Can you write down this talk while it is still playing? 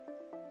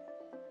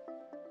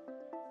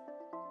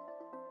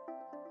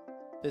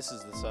This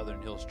is the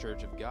Southern Hills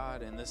Church of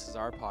God, and this is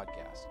our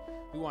podcast.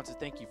 We want to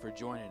thank you for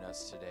joining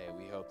us today.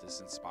 We hope this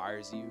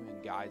inspires you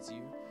and guides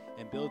you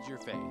and builds your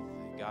faith.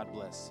 God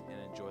bless and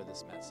enjoy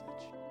this message.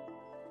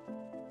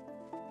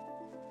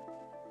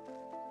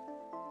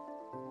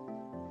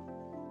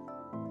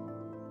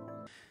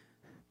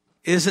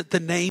 Isn't the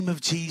name of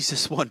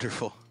Jesus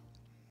wonderful?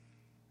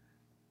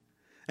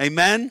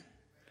 Amen?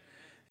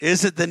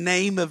 Isn't the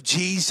name of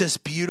Jesus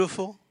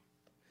beautiful?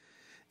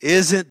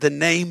 Isn't the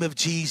name of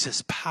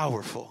Jesus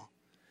powerful?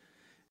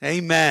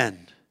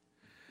 Amen.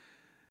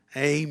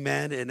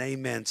 Amen and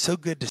amen. So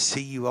good to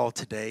see you all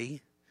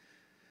today.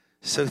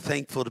 So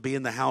thankful to be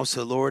in the house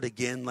of the Lord.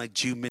 Again, like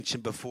Jew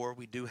mentioned before,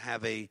 we do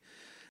have a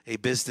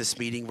business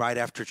meeting right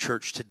after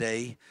church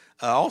today.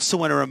 I also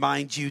want to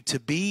remind you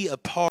to be a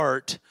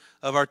part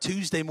of our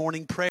Tuesday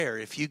morning prayer.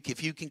 If you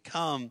can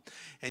come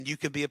and you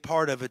can be a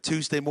part of a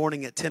Tuesday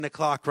morning at 10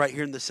 o'clock right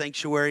here in the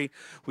sanctuary.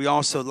 We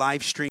also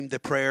live stream the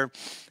prayer,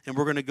 and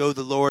we're going to go to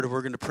the Lord, and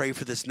we're going to pray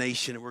for this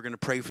nation, and we're going to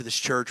pray for this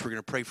church. We're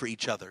going to pray for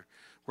each other.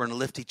 We're going to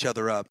lift each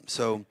other up.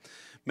 So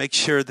make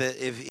sure that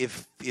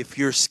if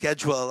your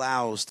schedule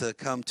allows to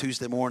come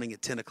Tuesday morning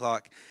at 10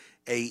 o'clock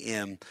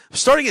a.m. I'm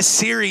starting a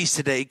series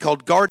today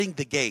called Guarding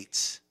the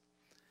Gates.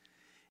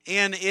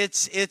 And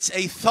it's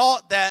a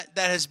thought that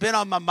has been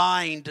on my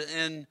mind,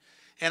 and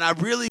I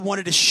really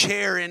wanted to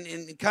share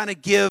and kind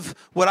of give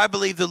what I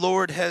believe the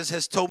Lord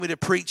has told me to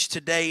preach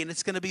today. And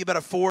it's going to be about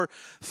a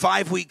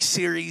 4-5 week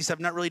series.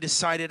 I've not really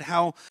decided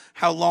how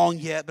long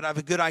yet, but I have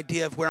a good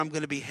idea of where I'm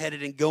going to be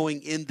headed and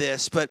going in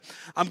this. But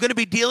I'm going to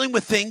be dealing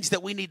with things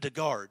that we need to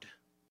guard.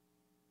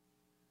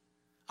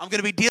 I'm going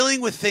to be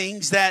dealing with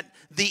things that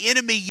the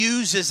enemy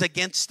uses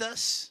against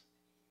us,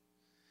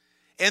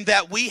 and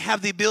that we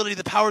have the ability,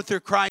 the power through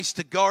Christ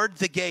to guard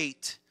the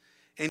gate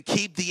and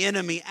keep the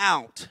enemy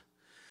out.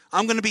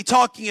 I'm going to be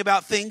talking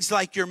about things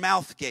like your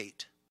mouth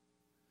gate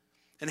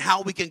and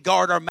how we can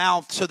guard our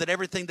mouth so that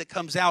everything that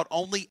comes out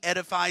only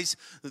edifies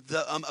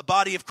the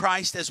body of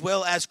Christ as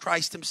well as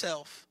Christ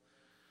himself.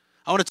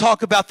 I want to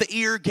talk about the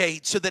ear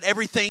gate so that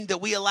everything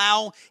that we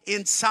allow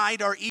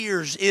inside our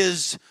ears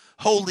is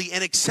holy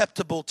and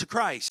acceptable to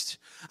Christ.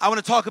 I want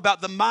to talk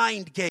about the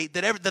mind gate,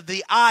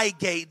 the eye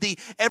gate, the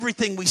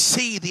everything we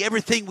see, the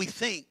everything we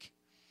think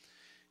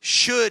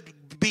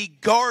should be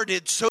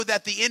guarded so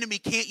that the enemy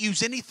can't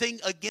use anything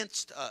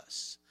against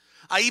us.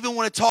 I even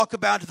want to talk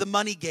about the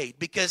money gate,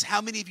 because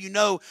how many of you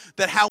know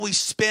that how we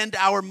spend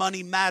our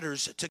money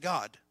matters to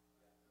God?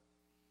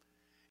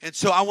 And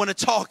so I want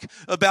to talk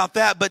about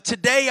that. But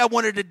today I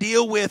wanted to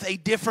deal with a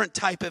different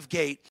type of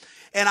gate.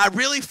 And I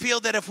really feel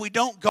that if we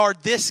don't guard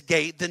this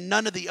gate, then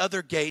none of the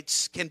other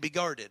gates can be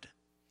guarded.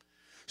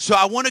 So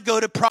I want to go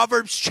to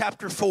Proverbs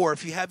chapter 4.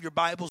 If you have your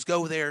Bibles,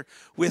 go there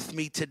with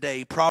me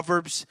today.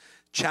 Proverbs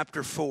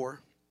chapter 4.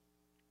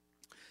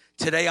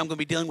 Today I'm going to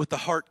be dealing with the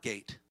heart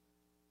gate.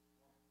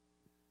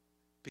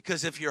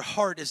 Because if your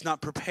heart is not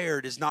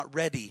prepared, is not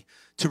ready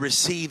to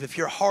receive, if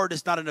your heart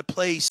is not in a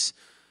place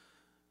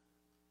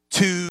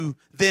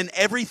then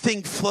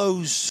everything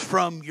flows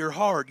from your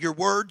heart. Your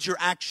words, your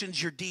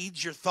actions, your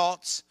deeds, your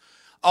thoughts,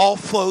 all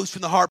flows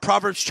from the heart.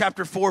 Proverbs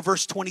chapter 4,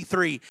 verse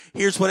 23.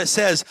 Here's what it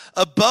says.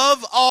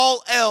 Above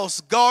all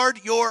else, guard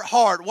your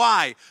heart.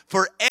 Why?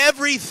 For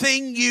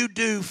everything you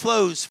do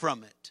flows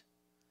from it.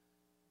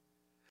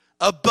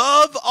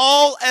 Above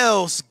all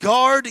else,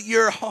 guard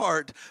your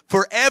heart,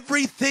 for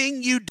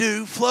everything you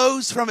do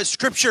flows from it.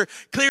 Scripture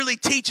clearly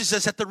teaches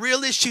us that the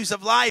real issues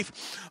of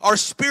life are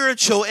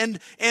spiritual, and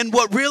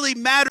what really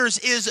matters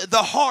is the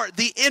heart,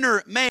 the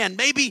inner man.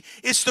 Maybe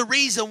it's the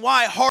reason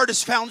why heart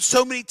is found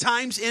so many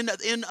times in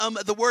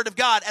the Word of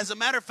God. As a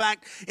matter of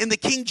fact, in the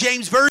King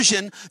James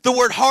Version, the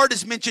word heart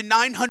is mentioned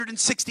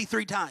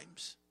 963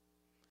 times.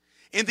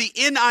 In the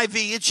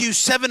NIV, it's used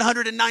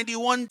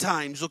 791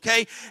 times,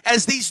 okay?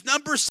 As these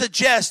numbers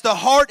suggest, the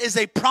heart is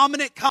a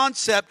prominent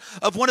concept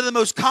of one of the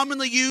most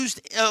commonly used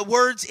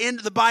words in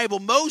the Bible.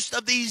 Most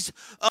of these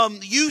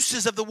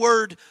uses of the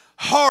word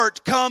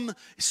heart come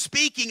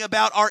speaking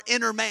about our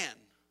inner man,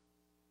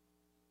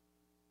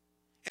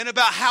 and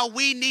about how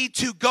we need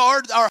to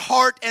guard our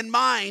heart and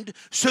mind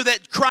so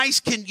that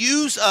Christ can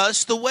use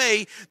us the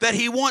way that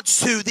he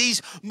wants to.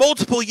 These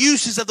multiple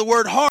uses of the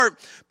word heart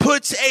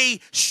puts a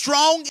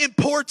strong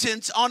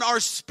importance on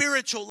our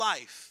spiritual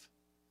life.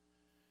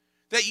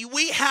 That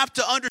we have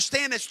to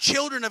understand as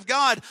children of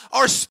God,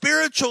 our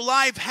spiritual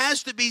life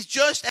has to be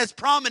just as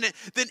prominent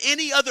than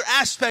any other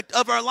aspect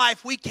of our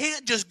life. We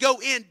can't just go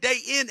in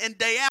and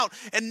day out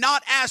and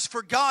not ask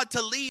for God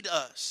to lead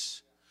us.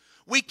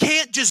 We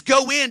can't just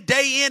go in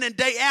and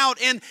day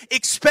out and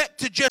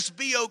expect to just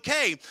be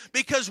okay.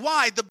 Because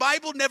why? The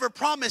Bible never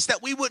promised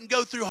that we wouldn't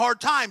go through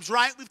hard times,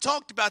 right? We've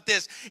talked about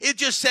this. It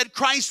just said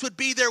Christ would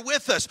be there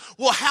with us.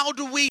 Well, how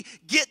do we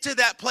get to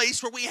that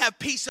place where we have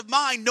peace of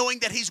mind knowing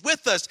that he's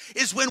with us?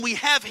 Is when we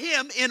have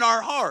him in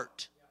our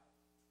heart.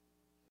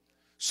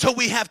 So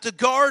we have to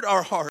guard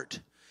our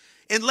heart.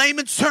 In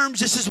layman's terms,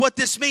 this is what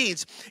this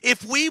means.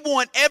 If we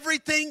want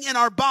everything in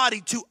our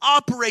body to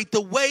operate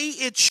the way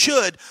it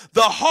should,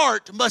 the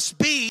heart must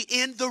be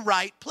in the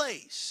right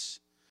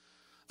place.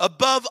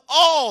 above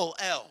all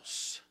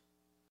else.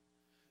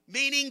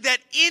 Meaning that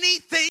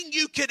anything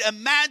you could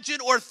imagine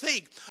or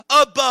think,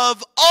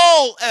 above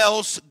all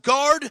else,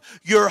 guard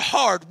your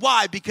heart.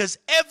 Why? Because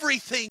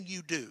everything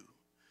you do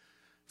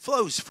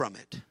flows from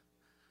it.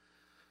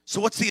 So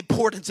what's the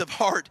importance of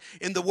heart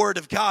in the Word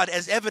of God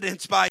as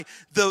evidenced by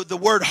the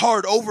word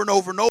heart over and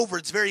over and over?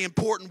 It's a very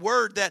important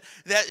word that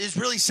is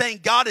really saying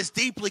God is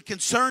deeply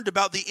concerned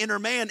about the inner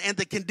man and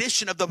the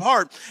condition of the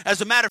heart. As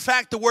a matter of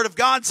fact, the Word of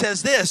God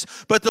says this,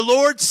 but the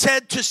Lord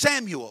said to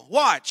Samuel,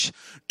 watch,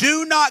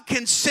 do not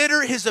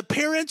consider his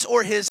appearance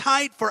or his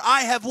height, for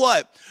I have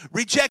what?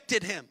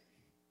 Rejected him.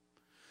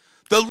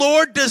 The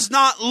Lord does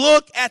not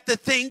look at the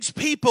things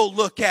people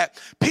look at.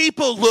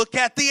 People look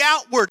at the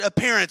outward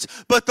appearance,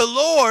 but the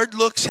Lord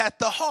looks at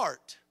the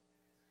heart.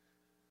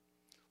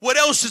 What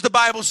else does the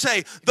Bible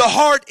say? The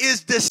heart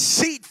is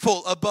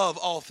deceitful above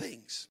all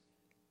things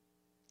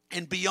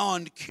and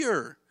beyond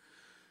cure.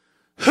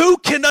 Who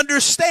can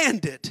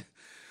understand it?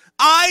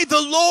 I,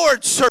 the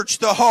Lord, search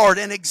the heart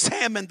and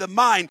examine the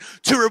mind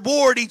to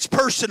reward each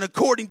person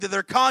according to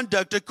their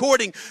conduct,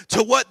 according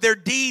to what their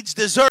deeds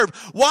deserve.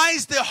 Why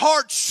is the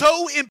heart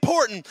so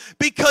important?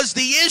 Because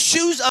the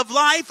issues of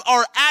life,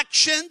 our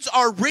actions,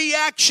 our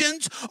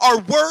reactions, our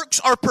works,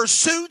 our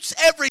pursuits,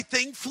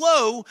 everything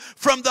flow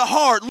from the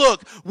heart.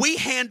 Look, we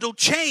handle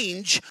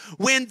change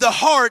when the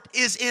heart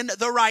is in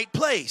the right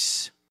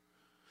place.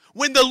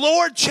 When the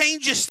Lord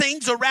changes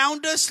things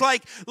around us,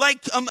 like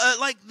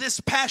this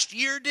past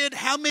year did,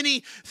 how many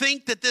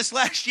think that this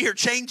last year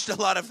changed a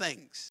lot of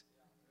things?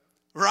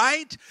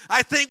 Right?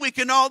 I think we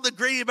can all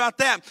agree about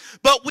that.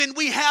 But when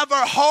we have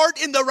our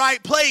heart in the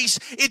right place,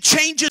 it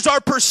changes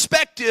our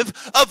perspective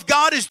of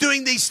God is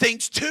doing these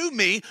things to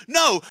me.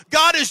 No,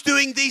 God is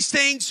doing these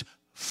things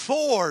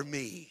for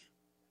me.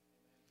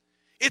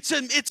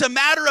 It's a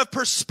matter of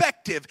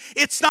perspective.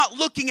 It's not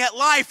looking at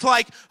life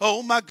like,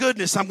 oh my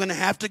goodness, I'm going to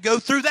have to go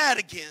through that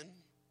again.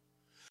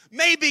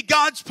 Maybe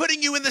God's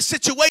putting you in the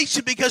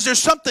situation because there's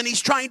something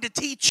He's trying to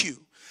teach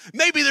you.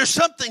 Maybe there's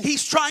something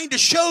He's trying to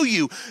show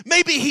you.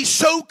 Maybe He's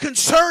so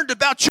concerned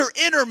about your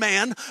inner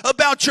man,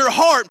 about your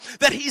heart,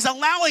 that He's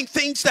allowing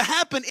things to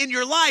happen in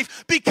your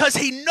life because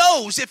He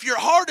knows if your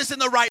heart is in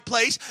the right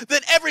place,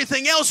 then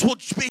everything else will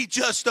be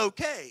just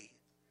okay.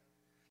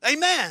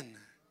 Amen.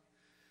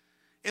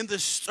 In the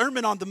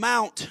Sermon on the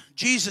Mount,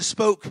 Jesus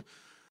spoke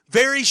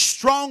very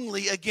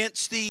strongly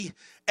against the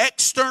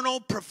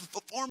external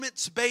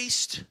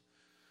performance-based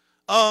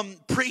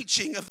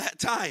preaching of that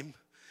time.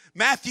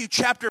 Matthew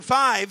chapter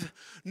 5,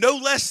 no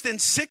less than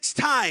 6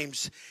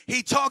 times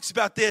he talks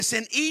about this,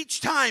 and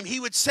each time he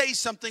would say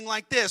something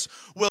like this,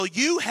 well,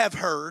 you have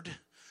heard,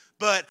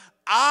 but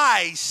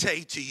I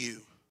say to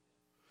you.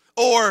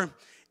 Or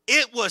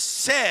it was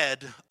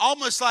said,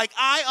 almost like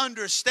I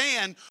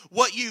understand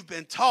what you've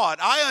been taught.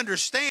 I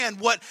understand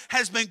what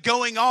has been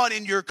going on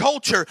in your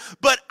culture.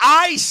 But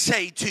I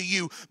say to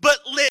you, but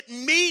let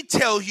me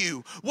tell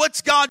you,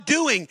 what's God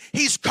doing?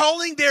 He's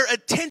calling their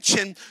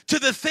attention to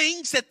the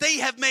things that they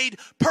have made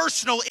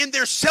personal in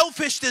their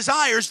selfish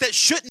desires that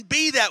shouldn't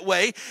be that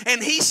way.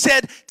 And He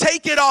said,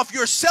 take it off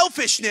your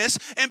selfishness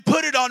and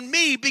put it on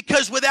me,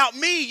 because without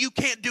me, you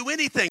can't do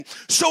anything.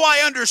 So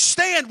I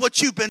understand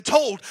what you've been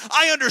told.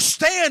 I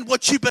understand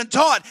what you've been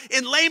taught.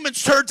 In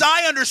layman's terms,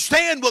 I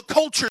understand what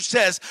culture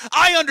says.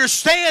 I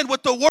understand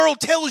what the world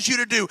tells you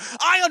to do.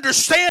 I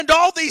understand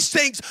all these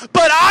things,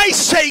 but I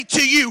say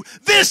to you,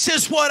 this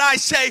is what I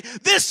say.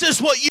 This is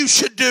what you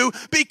should do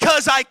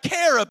because I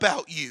care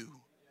about you.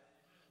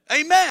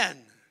 Amen.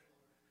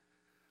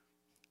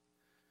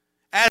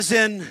 As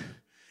an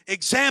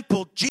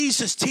example,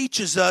 Jesus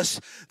teaches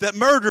us that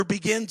murder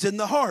begins in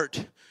the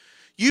heart.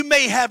 You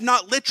may have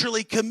not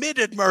literally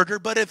committed murder,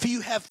 but if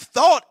you have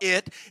thought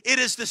it, it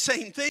is the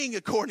same thing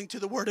according to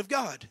the Word of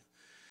God.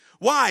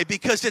 Why?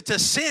 Because it's a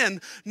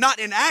sin, not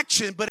in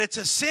action, but it's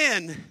a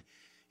sin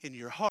in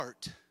your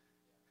heart.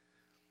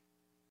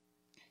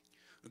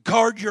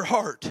 Guard your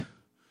heart.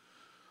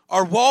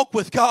 Our walk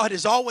with God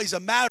is always a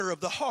matter of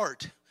the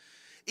heart.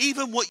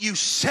 Even what you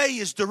say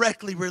is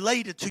directly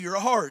related to your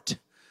heart.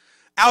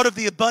 Out of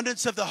the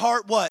abundance of the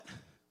heart, what?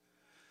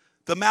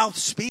 The mouth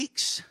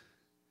speaks.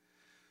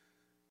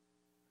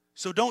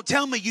 So don't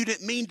tell me you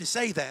didn't mean to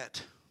say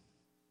that.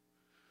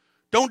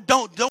 Don't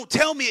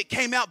tell me it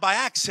came out by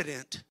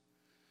accident,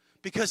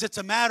 because it's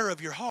a matter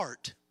of your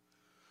heart.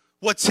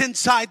 What's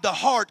inside the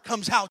heart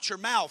comes out your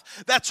mouth.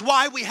 That's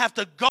why we have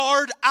to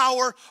guard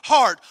our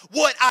heart.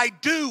 What I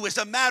do is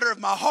a matter of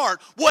my heart.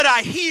 What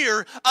I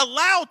hear,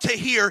 allow to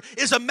hear,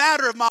 is a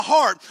matter of my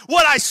heart.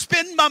 What I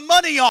spend my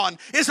money on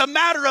is a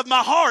matter of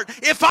my heart.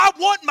 If I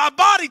want my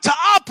body to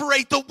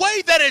operate the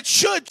way that it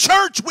should,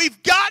 church,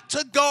 we've got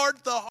to guard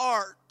the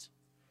heart.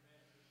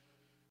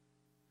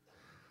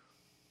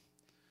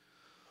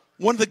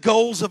 One of the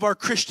goals of our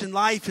Christian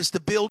life is to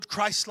build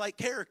Christ-like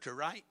character,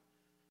 right?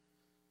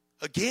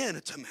 Again,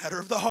 it's a matter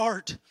of the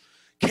heart.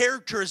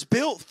 Character is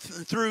built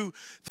through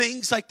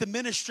things like the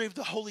ministry of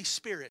the Holy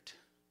Spirit,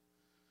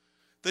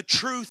 the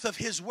truth of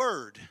His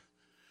Word,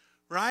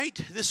 right?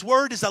 This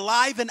Word is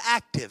alive and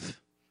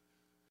active.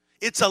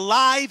 It's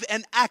alive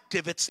and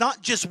active. It's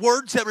not just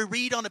words that we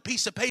read on a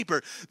piece of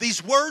paper.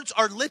 These words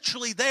are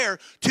literally there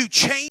to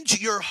change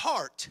your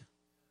heart.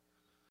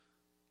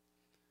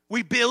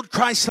 We build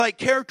Christ-like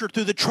character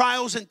through the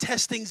trials and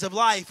testings of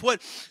life.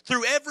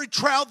 Through every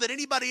trial that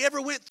anybody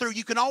ever went through,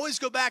 you can always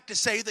go back to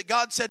say that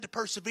God said to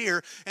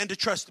persevere and to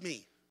trust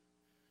me.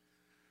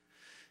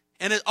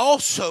 And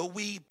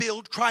we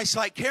build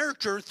Christ-like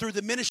character through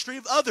the ministry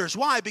of others.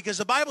 Why? Because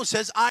the Bible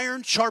says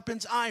iron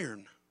sharpens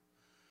iron.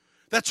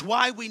 That's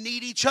why we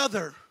need each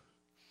other.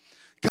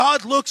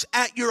 God looks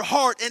at your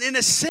heart, and in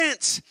a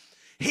sense,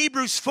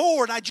 Hebrews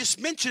 4, and I just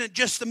mentioned it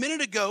just a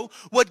minute ago,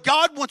 what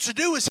God wants to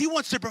do is He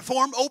wants to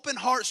perform open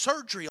heart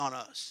surgery on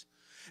us.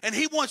 And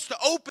He wants to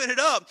open it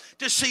up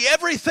to see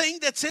everything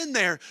that's in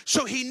there.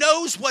 So He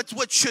knows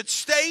what should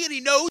stay and He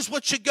knows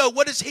what should go.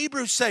 What does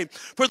Hebrews say?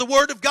 For the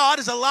Word of God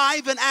is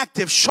alive and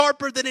active,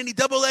 sharper than any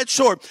double-edged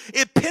sword.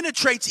 It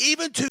penetrates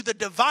even to the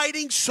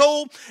dividing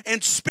soul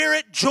and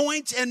spirit,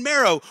 joints and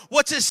marrow.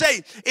 What's it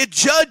say? It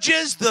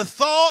judges the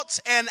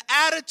thoughts and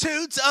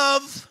attitudes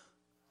of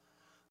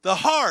the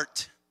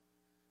heart.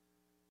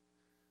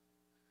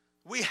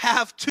 We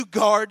have to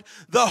guard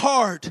the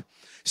heart.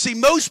 See,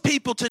 most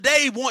people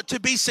today want to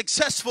be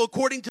successful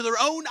according to their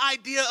own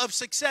idea of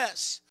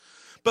success.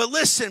 But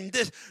listen,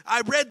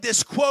 I read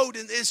this quote,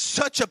 and it's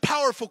such a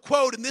powerful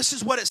quote, and this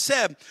is what it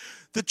said.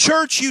 The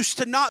church used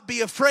to not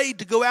be afraid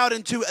to go out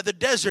into the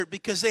desert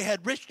because they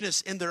had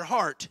richness in their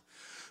heart.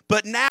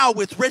 But now,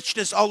 with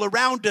richness all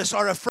around us,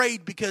 are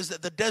afraid because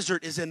the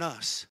desert is in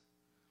us.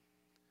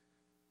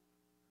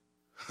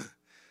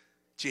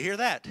 Did you hear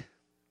that?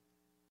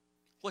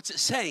 What's it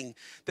saying?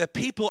 That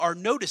people are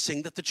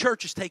noticing that the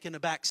church is taking a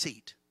back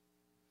seat.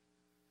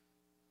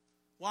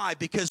 Why?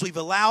 Because we've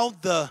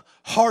allowed the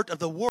heart of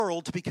the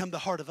world to become the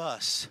heart of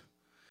us,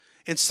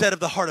 instead of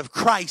the heart of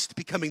Christ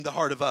becoming the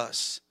heart of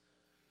us.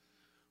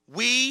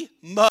 We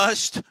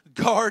must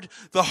guard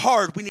the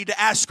heart. We need to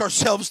ask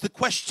ourselves the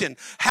question,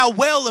 how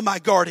well am I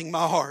guarding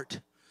my heart?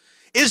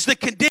 Is the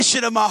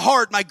condition of my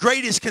heart my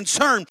greatest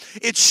concern?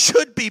 It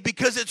should be,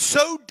 because it's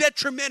so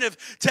detrimental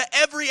to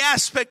every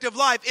aspect of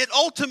life. It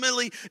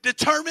ultimately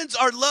determines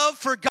our love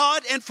for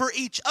God and for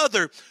each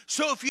other.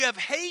 So if you have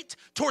hate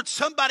towards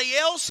somebody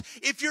else,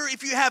 if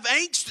you have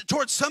angst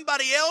towards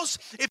somebody else,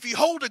 if you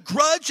hold a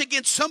grudge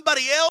against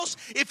somebody else,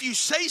 if you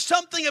say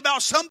something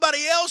about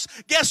somebody else,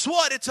 guess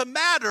what? It's a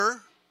matter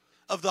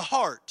of the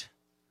heart.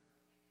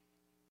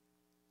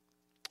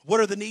 What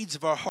are the needs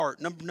of our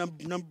heart?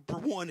 Number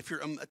one, if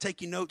you're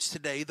taking notes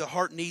today, the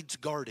heart needs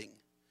guarding.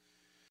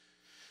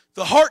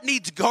 The heart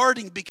needs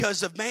guarding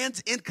because of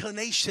man's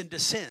inclination to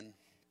sin.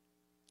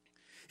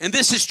 And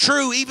this is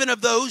true even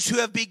of those who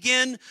have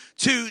begun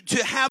to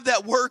have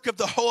that work of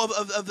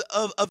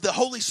the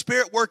Holy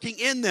Spirit working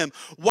in them.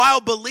 While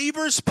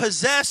believers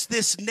possess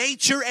this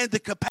nature and the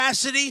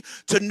capacity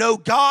to know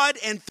God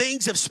and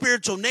things of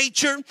spiritual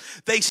nature,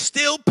 they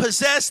still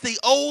possess the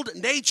old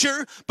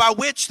nature by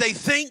which they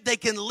think they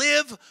can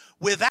live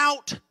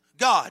without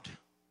God.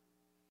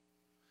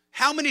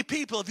 How many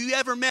people have you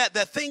ever met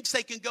that thinks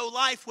they can go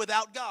life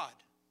without God?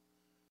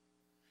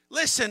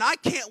 Listen, I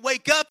can't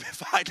wake up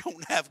if I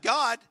don't have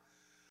God.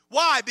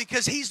 Why?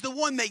 Because He's the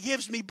one that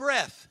gives me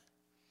breath.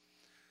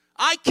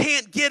 I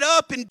can't get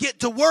up and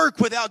get to work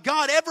without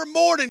God. Every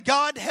morning,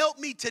 God, help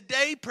me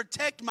today,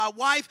 protect my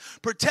wife,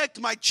 protect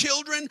my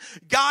children,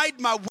 guide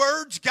my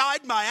words,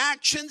 guide my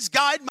actions,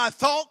 guide my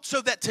thoughts,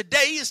 so that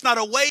today is not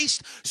a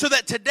waste, so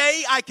that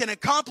today I can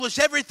accomplish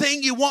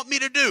everything you want me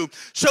to do.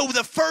 So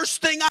the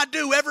first thing I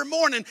do every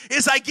morning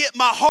is I get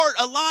my heart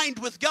aligned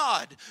with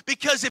God.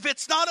 Because if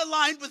it's not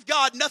aligned with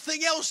God,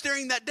 nothing else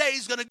during that day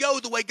is going to go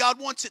the way God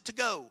wants it to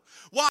go.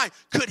 Why?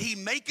 Could He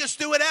make us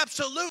do it?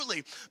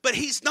 Absolutely. But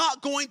He's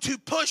not going to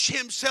push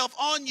Himself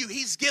on you.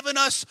 He's given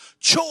us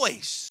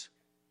choice.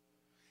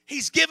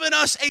 He's given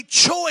us a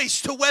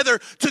choice to whether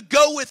to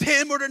go with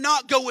Him or to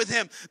not go with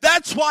Him.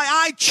 That's why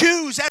I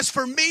choose, as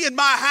for me and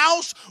my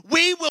house,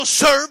 we will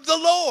serve the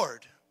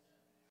Lord.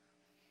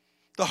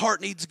 The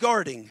heart needs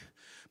guarding.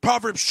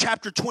 Proverbs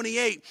chapter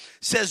 28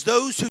 says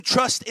those who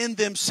trust in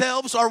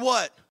themselves are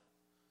what?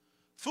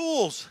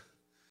 Fools.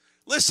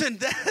 Listen,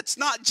 that's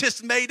not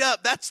just made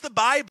up. That's the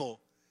Bible.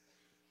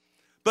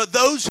 But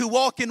those who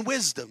walk in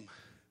wisdom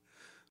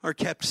are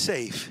kept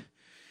safe.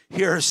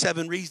 Here are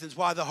 7 reasons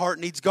why the heart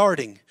needs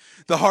guarding.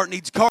 The heart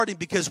needs guarding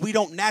because we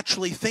don't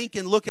naturally think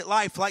and look at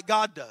life like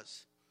God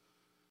does.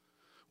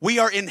 We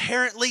are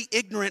inherently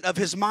ignorant of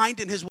His mind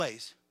and His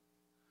ways.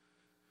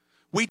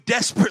 We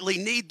desperately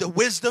need the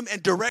wisdom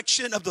and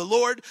direction of the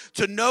Lord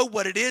to know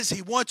what it is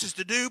He wants us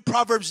to do.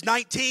 Proverbs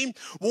 19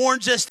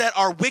 warns us that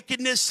our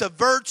wickedness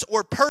subverts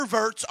or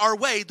perverts our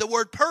way. The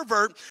word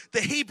pervert,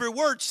 the Hebrew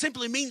word,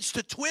 simply means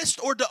to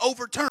twist or to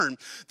overturn.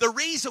 The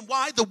reason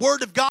why the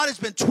Word of God has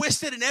been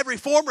twisted in every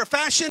form or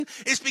fashion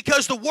is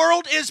because the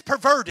world is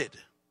perverted.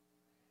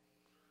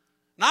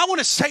 And I want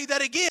to say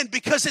that again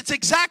because it's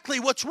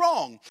exactly what's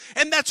wrong.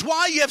 And that's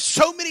why you have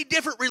so many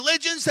different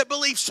religions that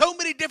believe so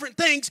many different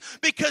things,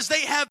 because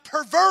they have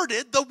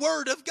perverted the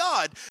Word of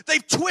God.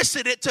 They've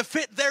twisted it to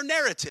fit their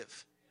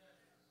narrative.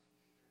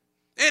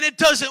 And it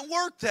doesn't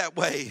work that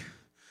way.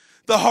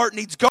 The heart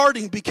needs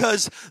guarding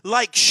because,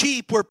 like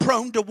sheep, we're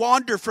prone to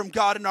wander from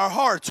God in our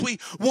hearts. We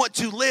want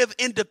to live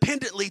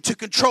independently, to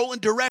control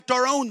and direct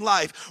our own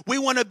life. We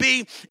want to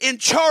be in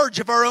charge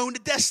of our own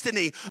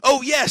destiny.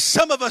 Oh yes,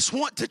 some of us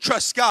want to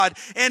trust God,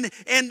 and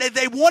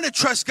they want to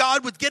trust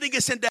God with getting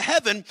us into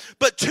heaven,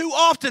 but too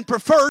often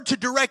prefer to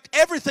direct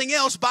everything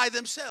else by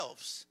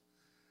themselves.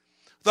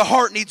 The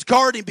heart needs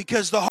guarding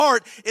because the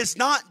heart is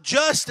not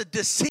just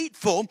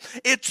deceitful,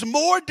 it's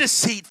more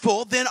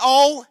deceitful than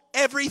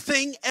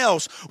everything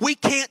else. We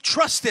can't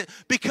trust it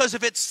because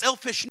of its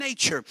selfish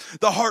nature.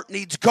 The heart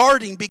needs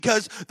guarding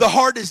because the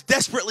heart is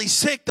desperately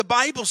sick. The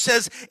Bible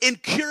says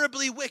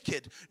incurably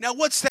wicked. Now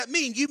what's that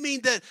mean? You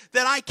mean that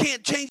I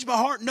can't change my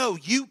heart? No,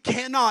 you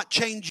cannot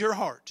change your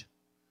heart.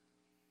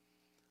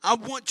 I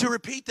want to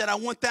repeat that. I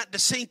want that to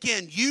sink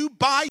in. You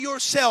by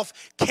yourself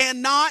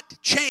cannot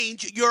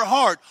change your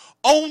heart.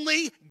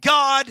 Only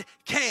God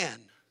can.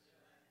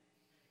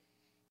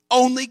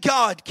 Only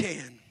God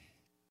can.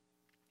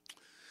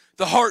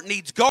 The heart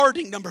needs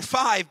guarding, number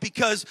 5,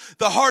 because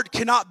the heart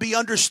cannot be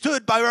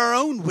understood by our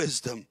own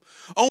wisdom.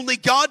 Only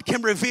God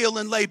can reveal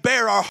and lay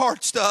bare our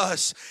hearts to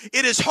us.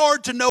 It is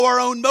hard to know our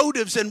own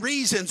motives and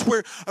reasons.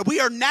 We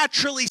are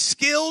naturally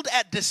skilled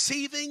at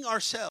deceiving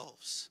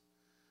ourselves.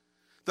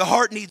 The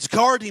heart needs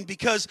guarding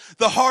because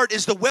the heart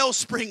is the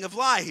wellspring of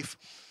life.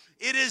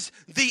 It is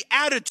the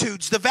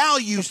attitudes, the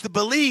values, the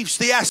beliefs,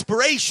 the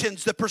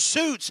aspirations, the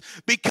pursuits.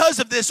 Because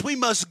of this, we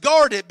must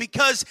guard it,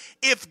 because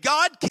if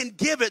God can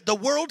give it, the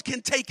world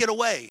can take it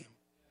away.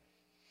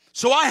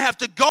 So I have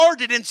to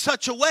guard it in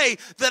such a way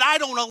that I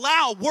don't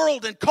allow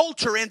world and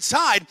culture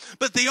inside,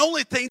 but the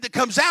only thing that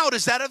comes out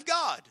is that of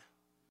God.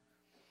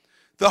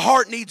 The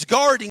heart needs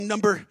guarding,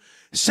 number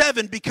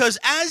 7, because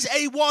as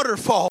a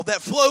waterfall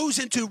that flows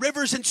into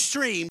rivers and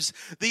streams,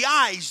 the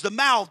eyes, the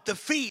mouth, the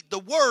feet, the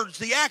words,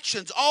 the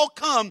actions all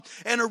come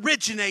and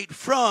originate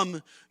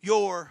from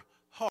your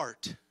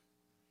heart.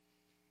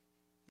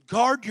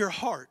 Guard your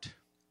heart.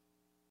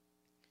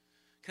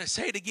 Can I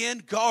say it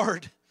again?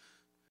 Guard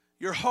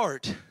your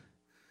heart.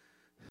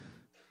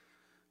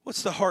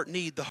 What's the heart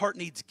need? The heart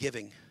needs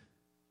giving.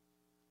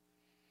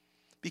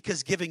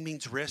 Because giving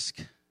means risk.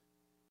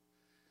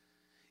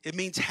 It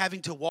means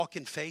having to walk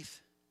in faith,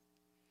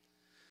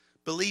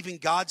 believing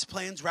God's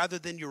plans rather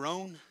than your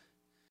own.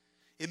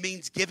 It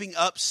means giving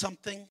up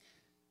something.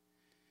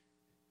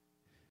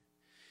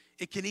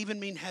 It can even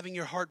mean having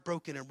your heart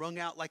broken and wrung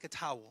out like a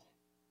towel.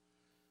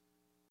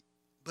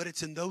 But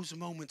it's in those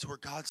moments where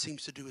God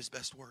seems to do his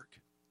best work.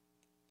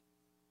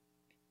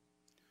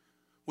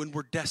 When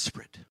we're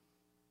desperate.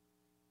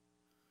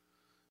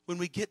 When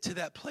we get to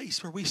that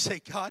place where we say,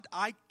 God,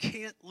 I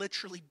can't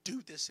literally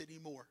do this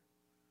anymore.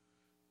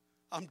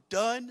 I'm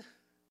done.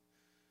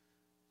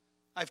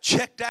 I've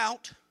checked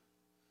out.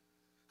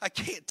 I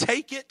can't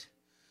take it.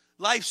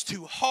 Life's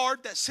too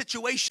hard. That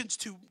situation's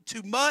too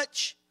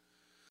much.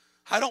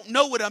 I don't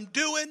know what I'm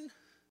doing.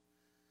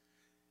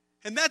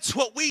 And that's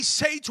what we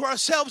say to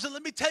ourselves. And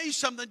let me tell you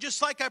something,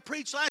 just like I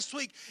preached last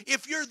week,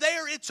 if you're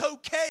there, it's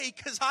okay,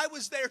 because I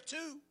was there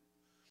too.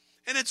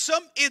 And in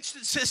some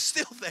instances,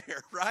 still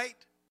there, right?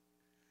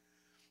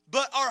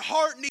 But our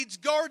heart needs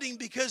guarding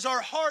because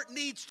our heart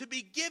needs to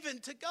be given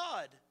to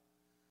God.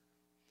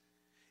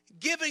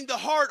 Giving the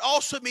heart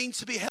also means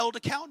to be held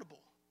accountable.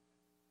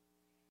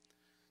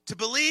 To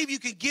believe you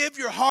can give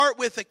your heart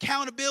with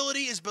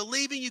accountability is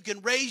believing you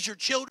can raise your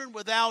children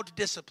without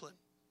discipline.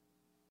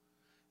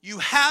 You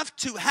have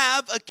to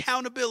have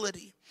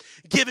accountability.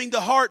 Giving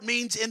the heart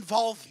means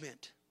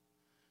involvement.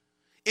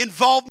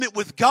 Involvement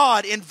with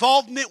God,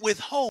 involvement with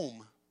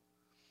home.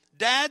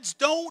 Dads,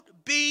 don't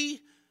be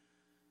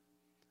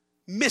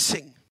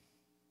missing.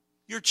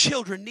 Your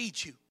children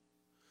need you.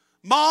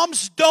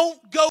 Moms,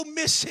 don't go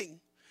missing.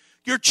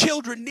 Your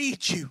children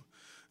need you.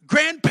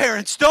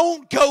 Grandparents,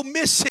 don't go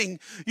missing.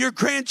 Your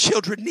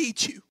grandchildren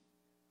need you.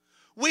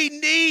 We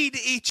need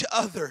each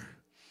other.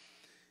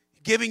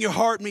 Giving your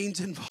heart means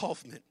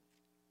involvement.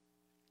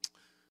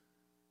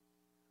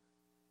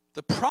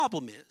 The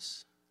problem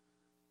is,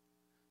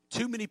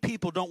 too many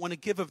people don't want to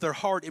give of their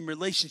heart in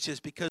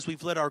relationships because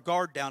we've let our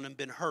guard down and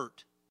been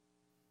hurt.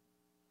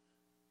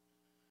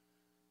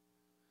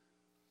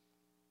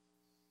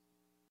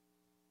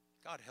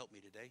 God help me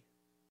today.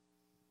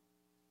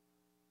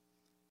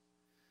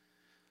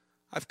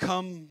 I've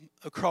come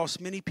across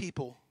many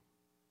people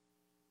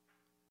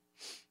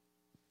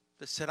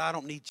that said, I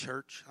don't need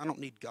church. I don't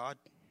need God.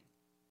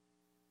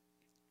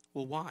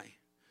 Well, why?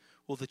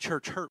 Well, the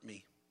church hurt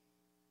me.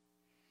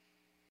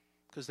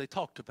 Because they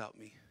talked about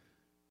me.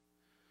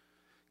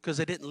 Because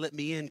they didn't let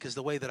me in because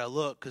the way that I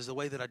looked, because the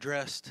way that I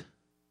dressed.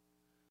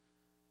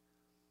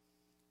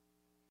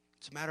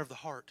 It's a matter of the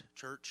heart,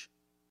 church.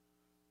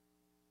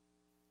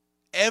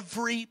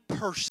 Every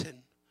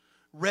person,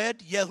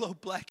 red, yellow,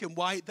 black, and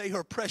white, they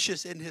are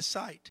precious in his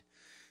sight.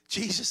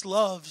 Jesus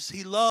loves,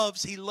 he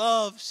loves, he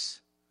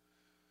loves.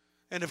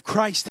 And if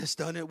Christ has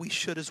done it, we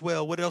should as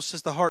well. What else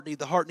does the heart need?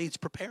 The heart needs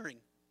preparing.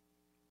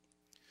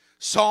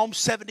 Psalm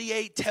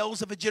 78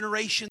 tells of a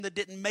generation that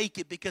didn't make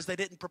it because they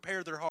didn't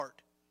prepare their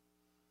heart.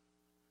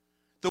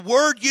 The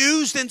word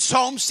used in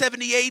Psalm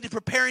 78 in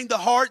preparing the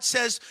heart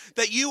says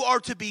that you are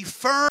to be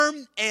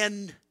firm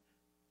and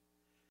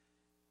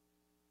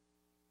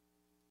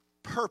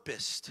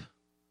purposed.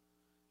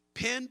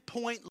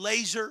 Pinpoint,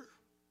 laser,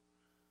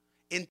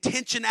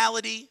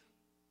 intentionality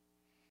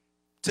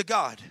to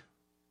God.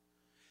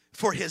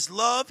 For His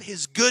love,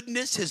 His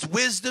goodness, His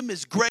wisdom,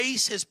 His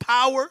grace, His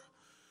power.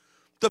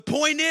 The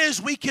point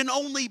is, we can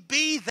only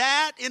be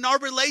that in our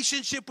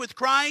relationship with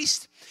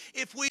Christ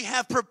if we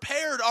have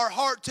prepared our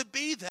heart to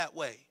be that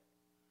way.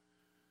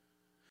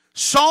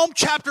 Psalm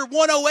chapter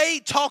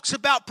 108 talks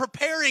about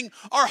preparing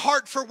our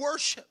heart for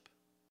worship.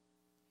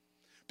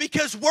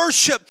 Because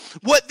worship,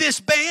 what this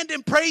band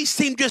and praise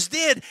team just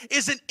did,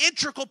 is an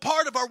integral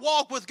part of our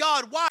walk with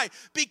God. Why?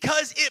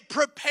 Because it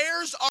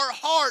prepares our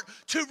heart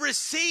to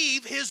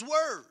receive His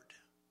word.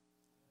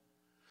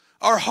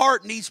 Our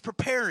heart needs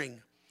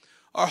preparing.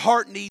 Our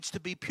heart needs to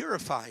be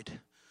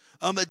purified.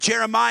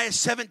 Jeremiah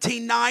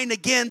 17:9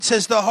 again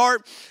says, the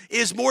heart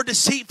is more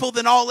deceitful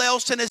than all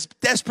else and is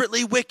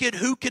desperately wicked.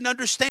 Who can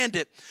understand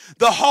it?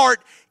 The heart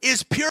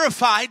is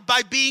purified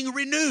by being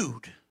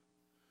renewed.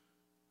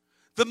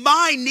 The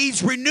mind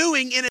needs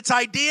renewing in its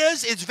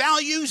ideas, its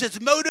values,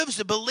 its motives,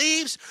 the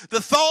beliefs,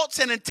 the thoughts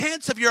and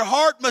intents of your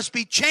heart must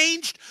be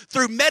changed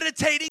through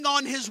meditating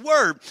on His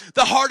word.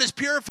 The heart is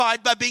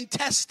purified by being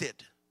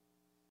tested.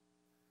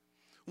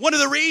 One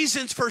of the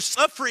reasons for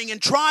suffering and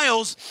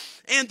trials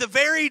and the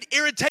varied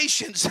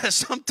irritations that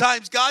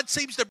sometimes God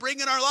seems to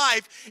bring in our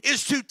life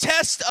is to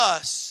test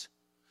us.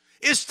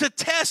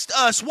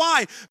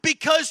 Why?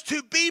 Because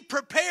to be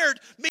prepared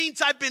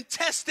means I've been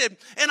tested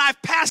and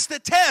I've passed the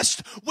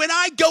test. When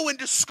I go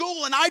into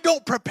school and I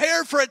don't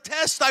prepare for a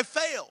test, I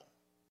fail.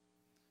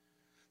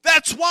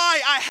 That's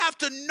why I have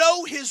to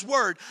know His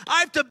word.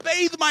 I have to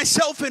bathe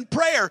myself in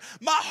prayer.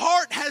 My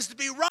heart has to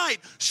be right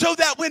so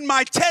that when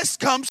my test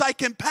comes, I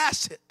can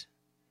pass it.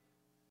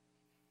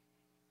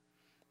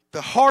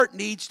 The heart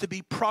needs to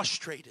be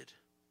prostrated.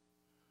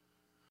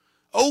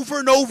 Over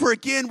and over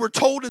again, we're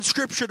told in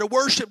Scripture to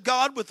worship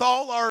God with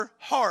all our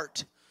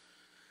heart.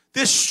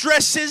 This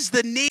stresses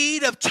the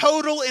need of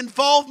total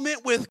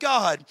involvement with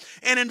God,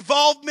 an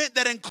involvement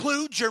that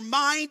includes your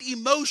mind,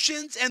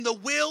 emotions, and the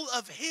will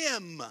of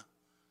Him.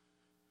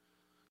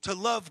 To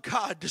love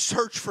God, to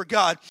search for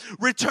God,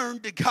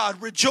 return to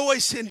God,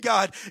 rejoice in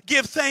God,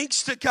 give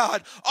thanks to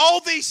God. All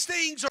these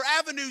things are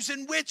avenues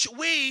in which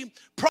we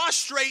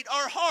prostrate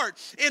our heart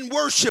in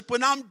worship.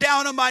 When I'm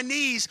down on my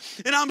knees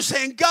and I'm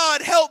saying,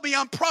 God, help me,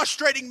 I'm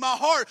prostrating my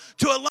heart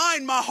to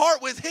align my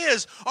heart with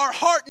His. Our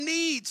heart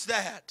needs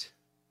that.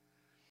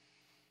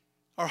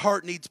 Our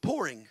heart needs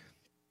pouring.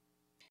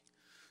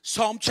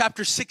 Psalm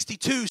chapter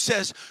 62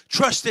 says,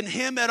 trust in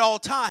Him at all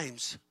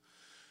times.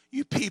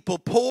 You people,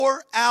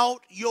 pour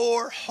out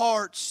your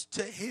hearts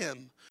to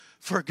Him,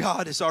 for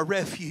God is our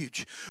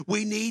refuge.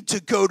 We need to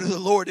go to the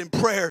Lord in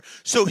prayer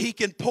so He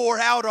can pour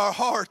out our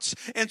hearts.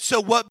 And so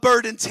what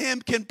burdens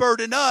Him can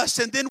burden us,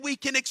 and then we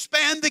can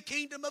expand the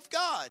kingdom of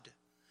God.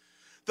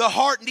 The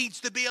heart needs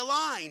to be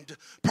aligned.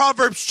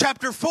 Proverbs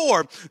chapter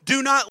 4,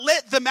 do not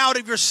let them out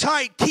of your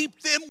sight.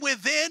 Keep them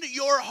within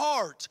your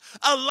heart.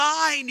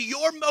 Align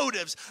your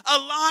motives,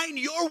 align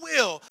your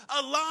will,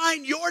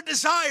 align your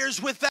desires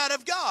with that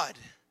of God.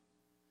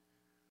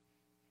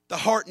 The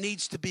heart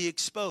needs to be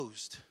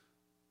exposed.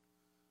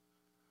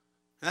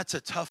 That's a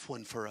tough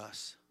one for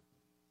us.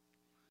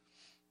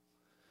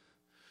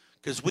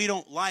 Because we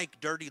don't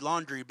like dirty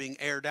laundry being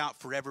aired out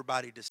for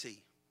everybody to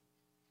see.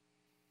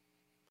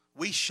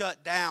 We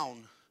shut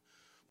down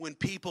when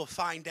people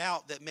find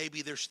out that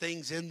maybe there's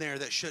things in there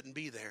that shouldn't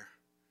be there.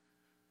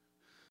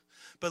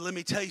 But let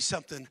me tell you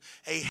something.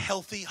 A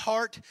healthy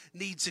heart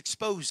needs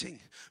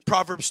exposing.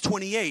 Proverbs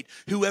 28,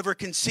 whoever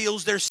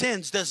conceals their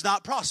sins does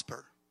not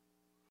prosper.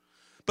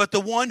 But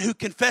the one who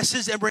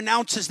confesses and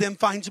renounces them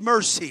finds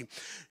mercy.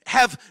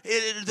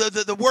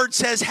 The word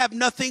says, have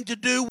nothing to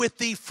do with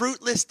the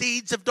fruitless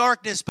deeds of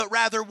darkness, but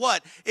rather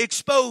what?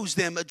 Expose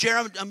them.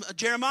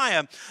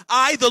 Jeremiah,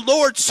 I, the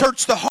Lord,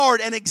 search the heart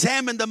and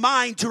examine the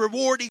mind to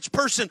reward each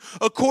person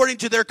according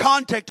to their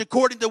conduct,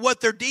 according to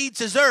what their deeds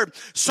deserve.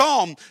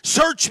 Psalm,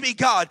 search me,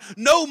 God.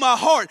 Know my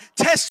heart.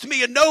 Test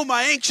me and know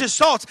my anxious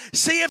thoughts.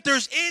 See if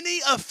there's any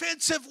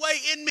offensive way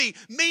in me.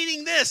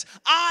 Meaning this,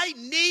 I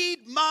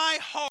need my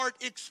heart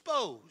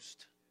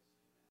exposed.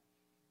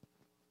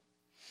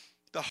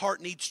 The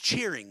heart needs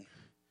cheering.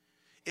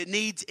 It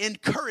needs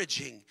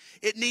encouraging.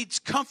 It needs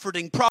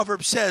comforting.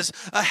 Proverbs says,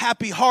 a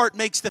happy heart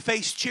makes the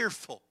face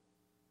cheerful.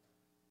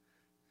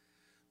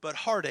 But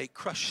heartache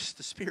crushes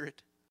the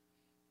spirit.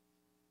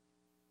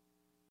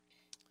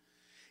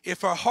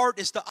 If our heart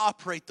is to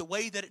operate the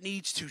way that it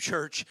needs to,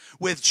 church,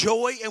 with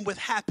joy and with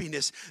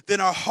happiness,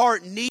 then our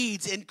heart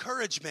needs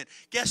encouragement.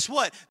 Guess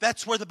what?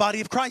 That's where the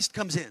body of Christ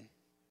comes in.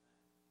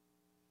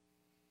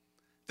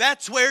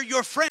 That's where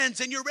your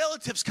friends and your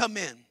relatives come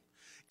in.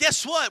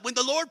 Guess what? When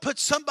the Lord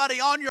puts somebody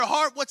on your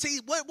heart, what do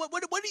you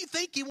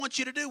think He wants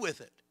you to do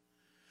with it?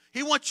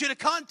 He wants you to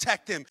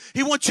contact them.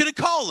 He wants you to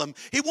call them.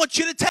 He wants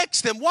you to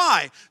text them.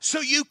 Why? So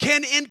you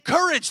can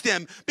encourage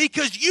them,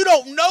 because you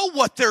don't know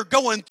what they're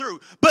going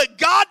through. But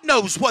God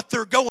knows what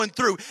they're going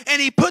through.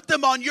 And He put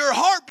them on your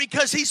heart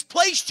because He's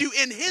placed you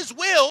in His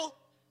will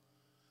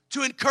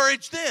to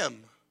encourage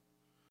them.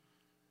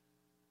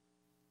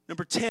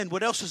 Number 10,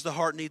 what else does the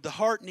heart need? The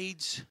heart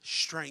needs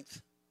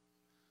strength.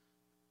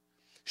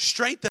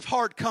 Strength of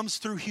heart comes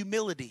through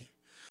humility.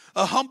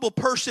 A humble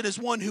person is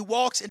one who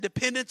walks in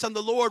dependence on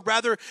the Lord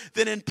rather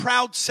than in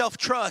proud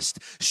self-trust.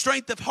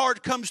 Strength of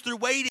heart comes through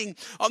waiting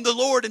on the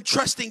Lord and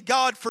trusting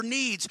God for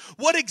needs.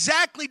 What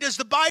exactly does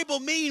the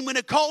Bible mean when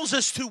it calls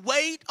us to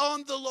wait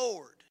on the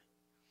Lord?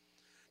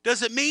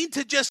 Does it mean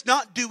to just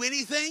not do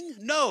anything?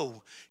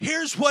 No.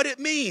 Here's what it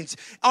means.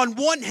 On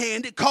one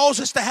hand, it calls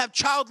us to have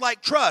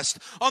childlike trust.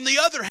 On the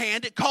other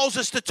hand, it calls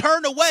us to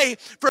turn away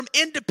from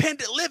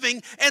independent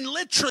living. And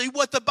literally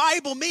what the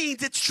Bible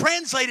means, it's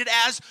translated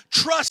as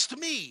trust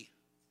me.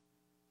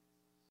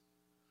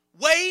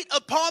 Wait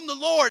upon the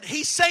Lord.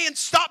 He's saying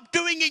stop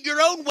doing it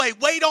your own way.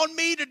 Wait on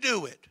me to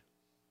do it.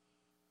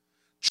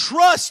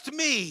 Trust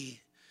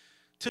me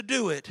to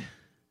do it.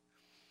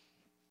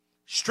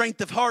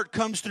 Strength of heart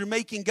comes through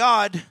making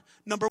God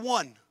number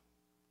one.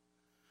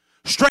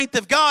 Strength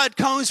of God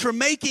comes from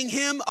making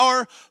Him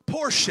our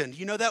portion.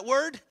 You know that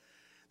word?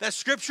 That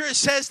scripture, it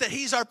says that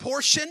He's our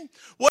portion.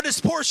 What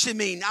does portion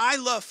mean? I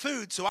love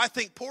food, so I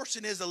think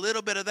portion is a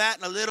little bit of that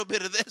and a little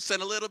bit of this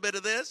and a little bit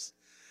of this.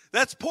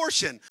 That's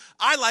portion.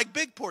 I like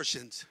big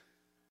portions.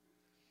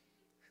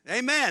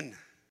 Amen.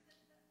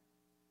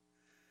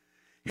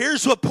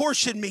 Here's what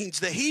portion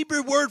means. The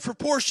Hebrew word for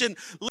portion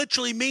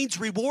literally means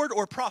reward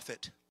or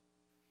profit.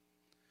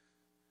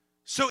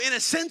 So in a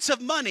sense of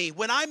money,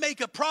 when I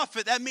make a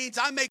profit, that means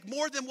I make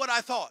more than what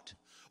I thought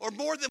or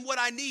more than what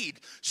I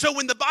need. So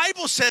when the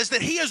Bible says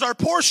that He is our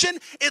portion,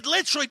 it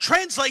literally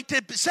translates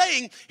to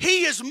saying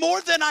He is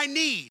more than I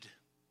need.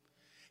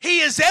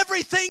 He is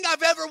everything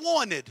I've ever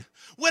wanted.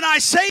 When I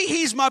say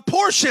He's my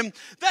portion,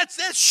 that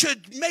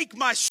should make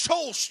my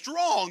soul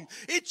strong.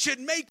 It should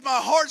make my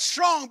heart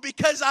strong,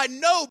 because I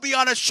know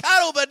beyond a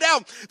shadow of a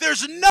doubt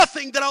there's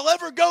nothing that I'll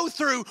ever go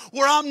through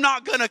where I'm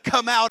not going to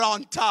come out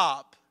on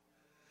top.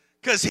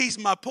 Because He's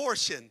my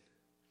portion.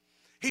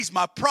 He's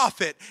my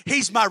profit.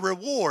 He's my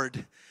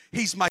reward.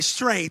 He's my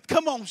strength.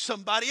 Come on,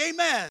 somebody.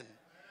 Amen.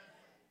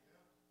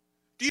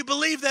 Do you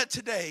believe that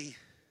today?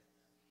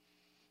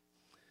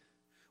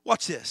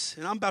 Watch this,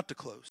 and I'm about to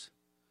close.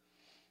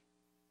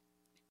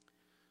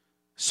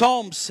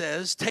 Psalm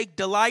says, take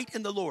delight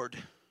in the Lord,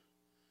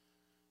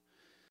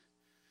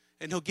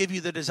 and He'll give you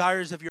the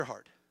desires of your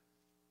heart.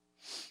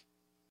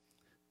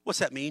 What's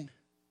that mean?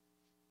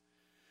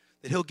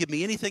 That He'll give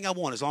me anything I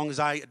want as long as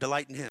I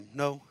delight in Him.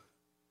 No.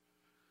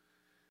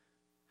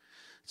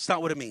 It's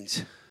not what it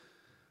means.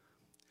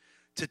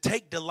 To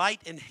take delight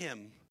in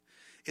Him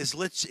is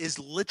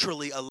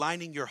literally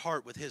aligning your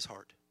heart with His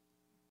heart.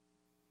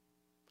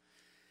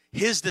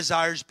 His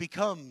desires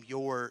become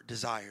your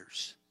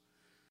desires.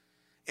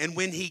 And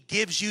when He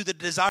gives you the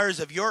desires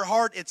of your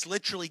heart, it's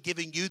literally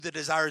giving you the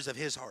desires of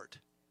His heart.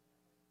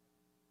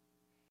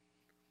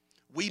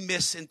 We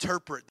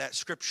misinterpret that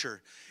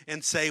scripture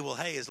and say, well,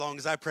 hey, as long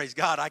as I praise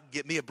God, I can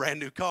get me a brand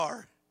new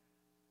car.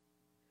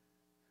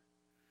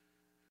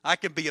 I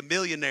can be a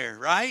millionaire,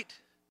 right?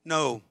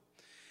 No.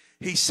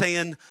 He's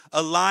saying,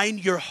 align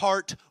your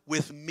heart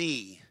with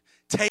me.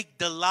 Take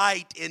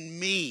delight in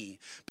me.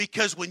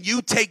 Because when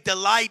you take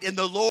delight in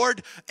the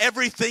Lord,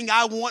 everything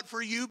I want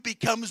for you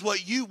becomes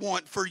what you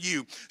want for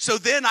you. So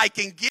then I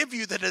can give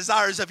you the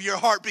desires of your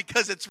heart,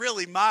 because it's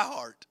really my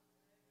heart.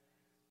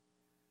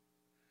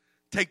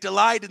 Take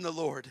delight in the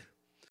Lord.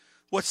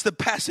 What's the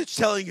passage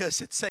telling us?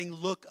 It's saying,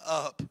 look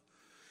up.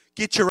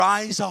 Get your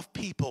eyes off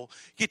people.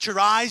 Get your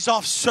eyes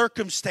off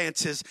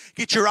circumstances.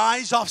 Get your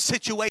eyes off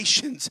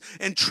situations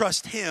and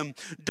trust Him.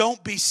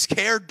 Don't be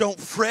scared. Don't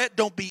fret.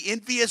 Don't be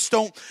envious.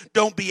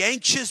 Don't be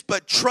anxious,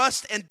 but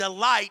trust and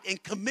delight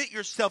and commit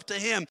yourself to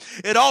Him.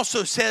 It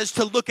also says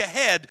to look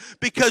ahead,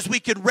 because we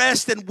can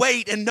rest and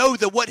wait and know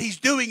that what He's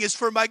doing is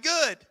for my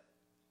good.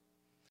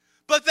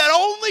 But that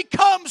only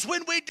comes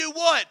when we do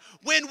what?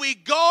 When we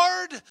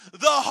guard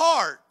the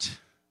heart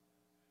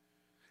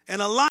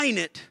and align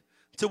it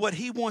to what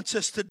He wants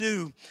us to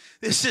do.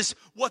 This is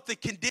what the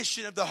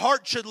condition of the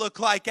heart should look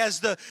like. As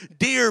the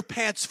deer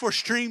pants for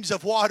streams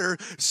of water,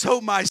 so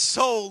my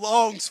soul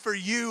longs for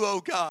you, O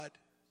God.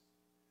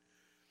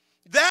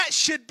 That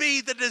should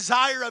be the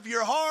desire of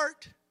your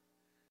heart.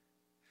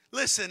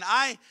 Listen,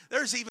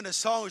 there's even a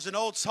song, there's an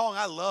old song,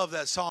 I love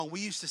that song. We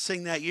used to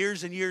sing that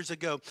years and years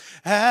ago.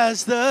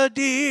 As the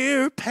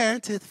deer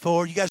panteth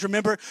for, you guys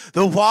remember?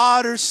 The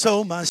water,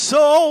 so my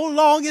soul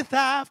longeth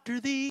after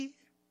thee.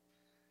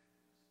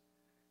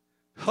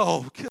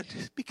 Oh,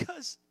 goodness,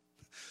 because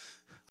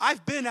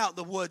I've been out in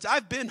the woods.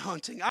 I've been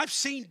hunting. I've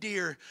seen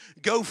deer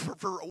go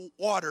for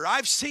water.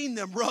 I've seen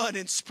them run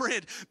and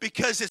sprint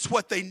because it's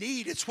what they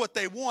need. It's what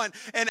they want.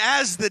 And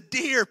as the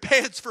deer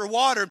pants for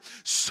water,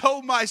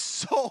 so my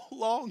soul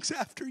longs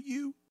after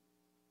you.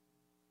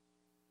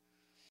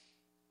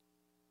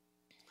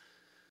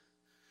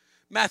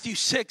 Matthew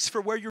 6, for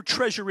where your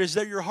treasure is,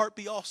 there your heart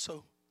be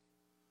also.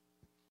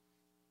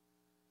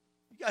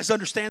 You guys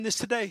understand this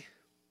today?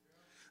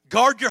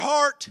 Guard your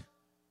heart.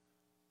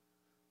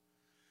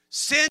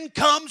 Sin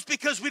comes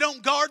because we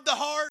don't guard the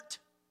heart.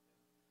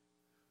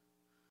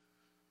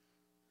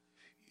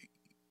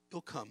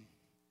 It'll come.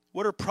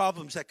 What are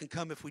problems that can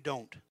come if we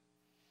don't?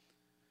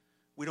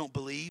 We don't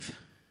believe.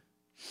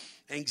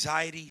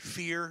 Anxiety,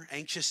 fear,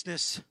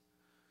 anxiousness,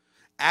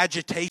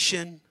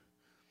 agitation,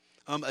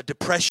 a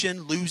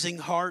depression, losing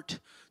heart,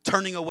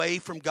 turning away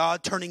from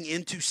God, turning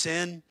into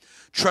sin,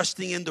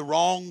 trusting in the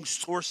wrong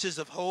sources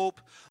of hope,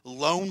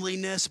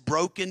 loneliness,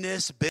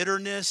 brokenness,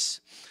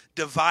 bitterness,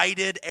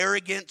 divided,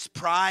 arrogance,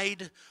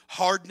 pride,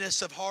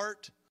 hardness of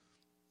heart.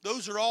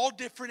 Those are all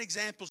different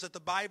examples that the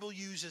Bible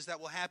uses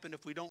that will happen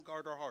if we don't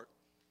guard our heart.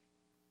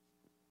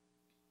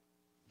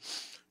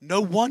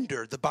 No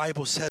wonder the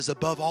Bible says,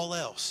 above all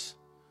else,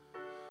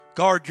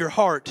 guard your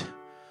heart,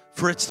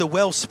 for it's the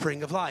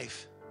wellspring of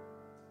life.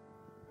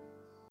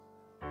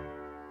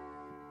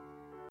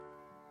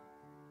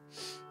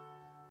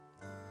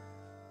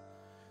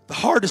 The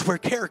heart is where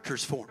character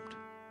is formed.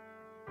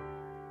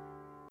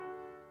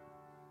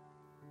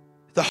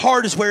 The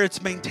heart is where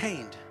it's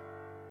maintained.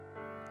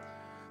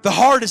 The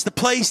heart is the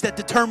place that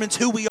determines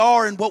who we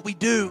are and what we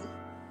do.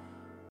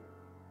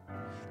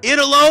 It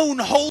alone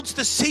holds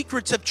the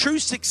secrets of true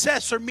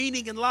success or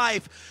meaning in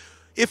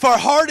life. If our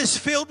heart is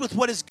filled with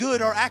what is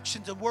good, our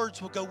actions and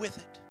words will go with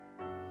it.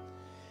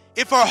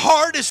 If our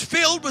heart is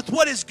filled with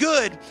what is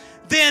good,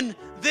 then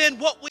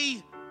what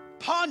we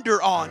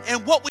ponder on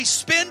and what we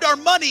spend our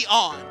money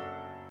on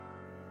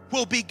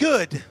will be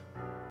good.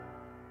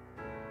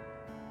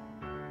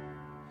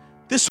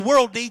 This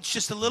world needs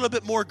just a little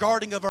bit more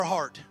guarding of our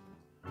heart.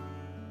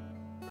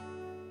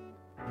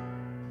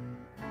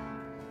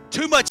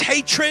 Too much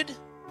hatred.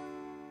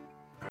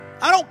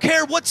 I don't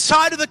care what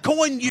side of the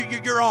coin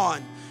you're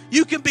on.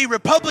 You can be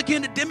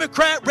Republican,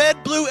 Democrat,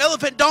 red, blue,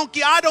 elephant,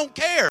 donkey. I don't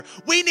care.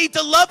 We need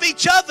to love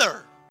each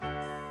other.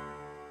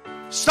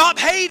 Stop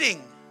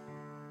hating.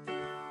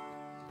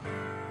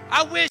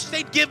 I wish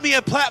they'd give me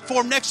a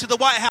platform next to the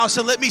White House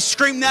and let me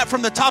scream that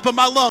from the top of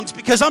my lungs,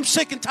 because I'm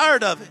sick and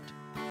tired of it.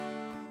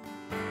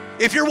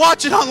 If you're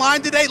watching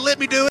online today, let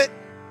me do it.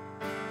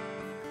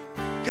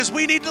 Because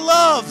we need to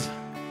love.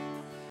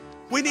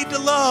 We need to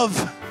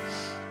love.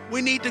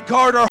 We need to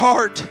guard our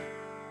heart.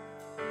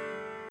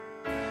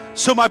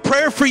 So my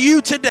prayer for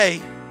you today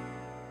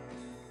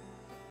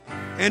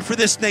and for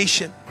this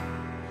nation,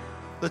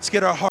 let's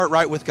get our heart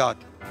right with God.